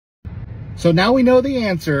So now we know the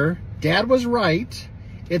answer. Dad was right.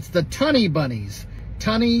 It's the Tunny Bunnies.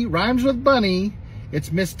 Tunny rhymes with bunny.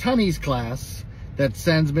 It's Miss Tunny's class that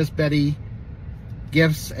sends Miss Betty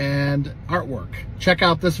gifts and artwork. Check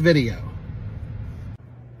out this video.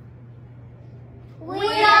 We are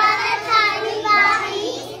the Tunny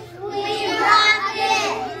Bunnies. We rock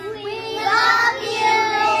it. We love you,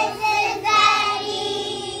 Mrs.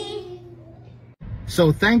 Betty.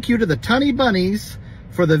 So thank you to the Tunny Bunnies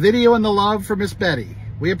for the video and the love for Miss Betty.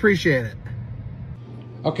 We appreciate it.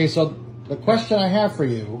 Okay, so the question I have for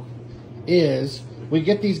you is, we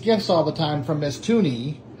get these gifts all the time from Miss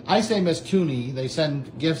Tooney. I say Miss Tooney. They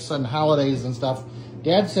send gifts on holidays and stuff.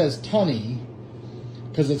 Dad says Tunny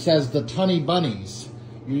because it says the Tunny Bunnies.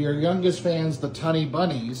 Your youngest fans, the Tunny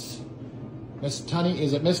Bunnies. Miss Tunny,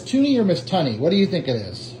 is it Miss Tooney or Miss Tunny? What do you think it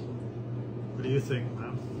is? What do you think,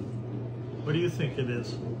 Mom? What do you think it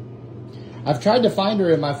is? I've tried to find her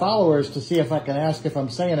in my followers to see if I can ask if I'm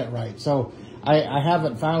saying it right. So I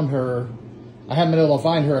haven't found her. I haven't been able to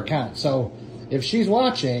find her account. So if she's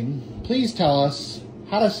watching, please tell us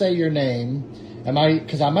how to say your name.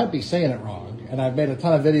 Because I might be saying it wrong. And I've made a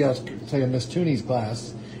ton of videos saying Miss Tooney's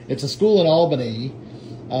class. It's a school in Albany.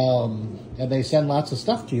 And they send lots of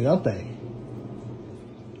stuff to you, don't they?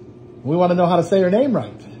 We want to know how to say her name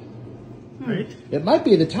right. Right? It might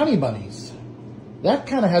be the Tunny Bunnies. That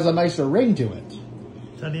kind of has a nicer ring to it.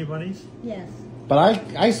 Tunny Bunnies? Yes. But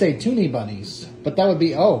I say Tooney Bunnies, but that would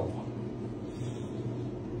be O.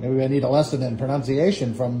 Maybe I need a lesson in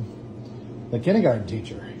pronunciation from the kindergarten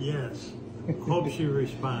teacher. Yes. Hope she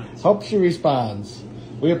responds. Hope she responds.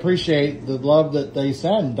 We appreciate the love that they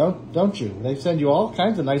send, don't you? They send you all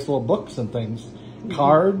kinds of nice little books and things.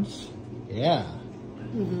 Cards. Yeah.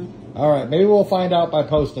 All right, maybe we'll find out by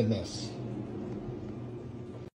posting this.